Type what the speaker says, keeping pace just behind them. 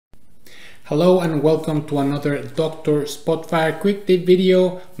Hello and welcome to another Dr. Spotfire quick tip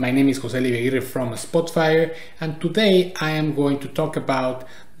video. My name is Jose Aguirre from Spotfire, and today I am going to talk about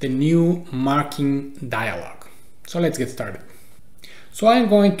the new marking dialog. So let's get started. So I'm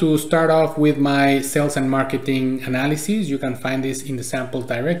going to start off with my sales and marketing analysis. You can find this in the sample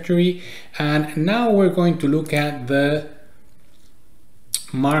directory. And now we're going to look at the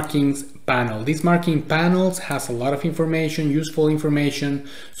markings panel. This marking panels has a lot of information, useful information,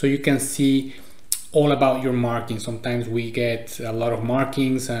 so you can see all about your marking. Sometimes we get a lot of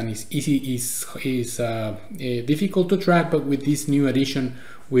markings and it's difficult to track, but with this new addition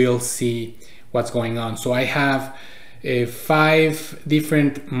we'll see what's going on. So I have 5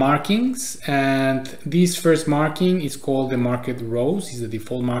 different markings, and this first marking is called the market rows. Is the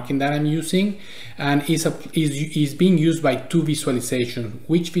default marking that I'm using, and is being used by 2 visualizations.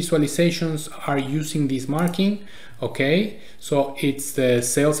 Which visualizations are using this marking? Okay, so it's the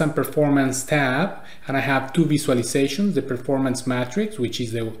sales and performance tab, and I have 2 visualizations: the performance matrix, which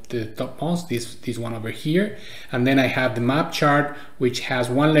is the topmost, this one over here, and then I have the map chart, which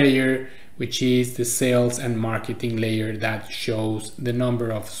has one layer, which is the sales and marketing layer that shows the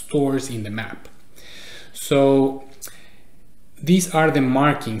number of stores in the map. So these are the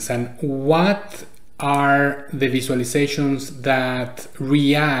markings, and what are the visualizations that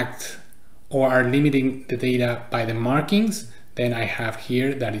react or are limiting the data by the markings? Then I have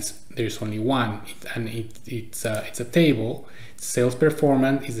here that there's only one, and it's a table. Sales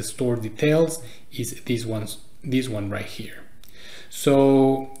performance is the store details, is this one right here.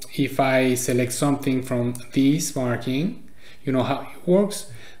 So if I select something from this marking, you know how it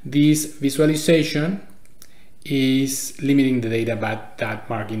works. This visualization is limiting the data by that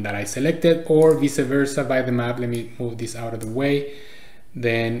marking that I selected, or vice versa by the map. Let me move this out of the way.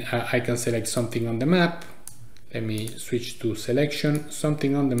 Then I can select something on the map. Let me switch to selection,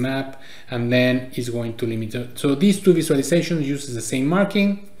 something on the map, and then it's going to limit it. So these 2 visualizations uses the same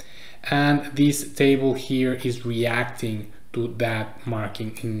marking, and this table here is reacting to that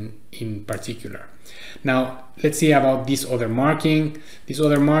marking in particular. Now let's see about this other marking. This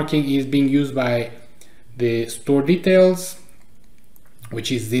other marking is being used by the store details,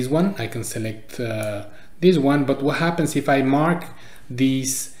 which is this one. I can select this one, but what happens if I mark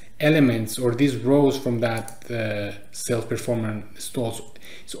these elements or these rows from that sales performance stores?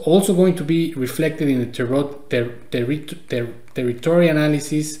 It's also going to be reflected in the territory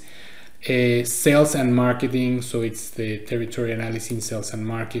analysis, sales and marketing. So it's the territory analysis, sales and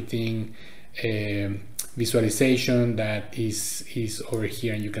marketing visualization that is over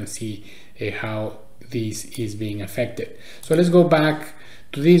here, and you can see how this is being affected. So let's go back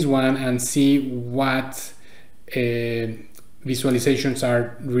to this one and see what visualizations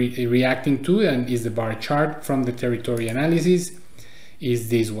are reacting to, and is the bar chart from the territory analysis is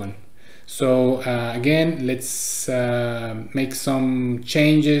this one. So again, let's make some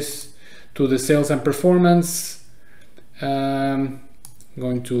changes to the sales and performance. I'm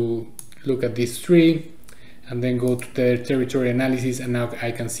going to look at these 3 and then go to the territory analysis, and now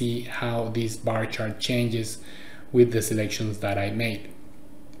I can see how this bar chart changes with the selections that I made.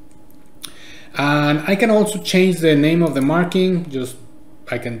 And I can also change the name of the marking.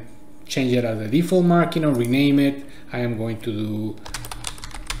 I can change it as a default marking or rename it. I am going to do,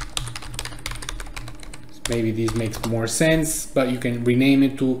 maybe this makes more sense, but you can rename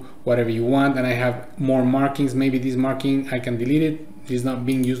it to whatever you want. And I have more markings. Maybe this marking, I can delete it. It's not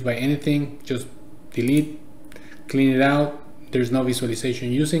being used by anything. Just delete, clean it out. There's no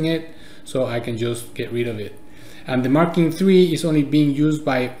visualization using it, so I can just get rid of it. And the marking 3 is only being used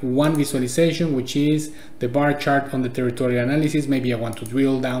by 1 visualization, which is the bar chart on the territory analysis. Maybe I want to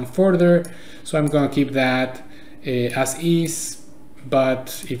drill down further, so I'm going to keep that as is,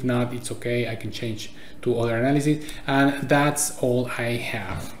 but if not, it's okay. I can change to other analysis, and that's all I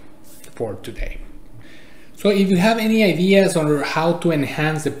have for today. So if you have any ideas on how to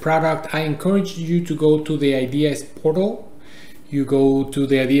enhance the product, I encourage you to go to the Ideas portal. You go to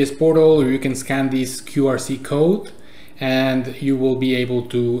the Ideas portal, or you can scan this QRC code, and you will be able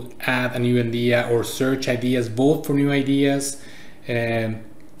to add a new idea or search ideas, both for new ideas.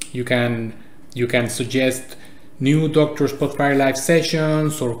 You can suggest new Dr. Spotfire live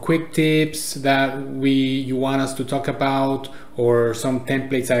sessions or quick tips that you want us to talk about, or some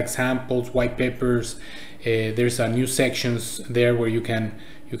templates and examples, white papers. There's a new sections there where you can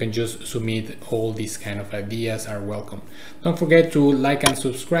just submit. All these kind of ideas are welcome. Don't forget to like and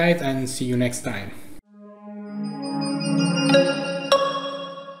subscribe, and see you next time.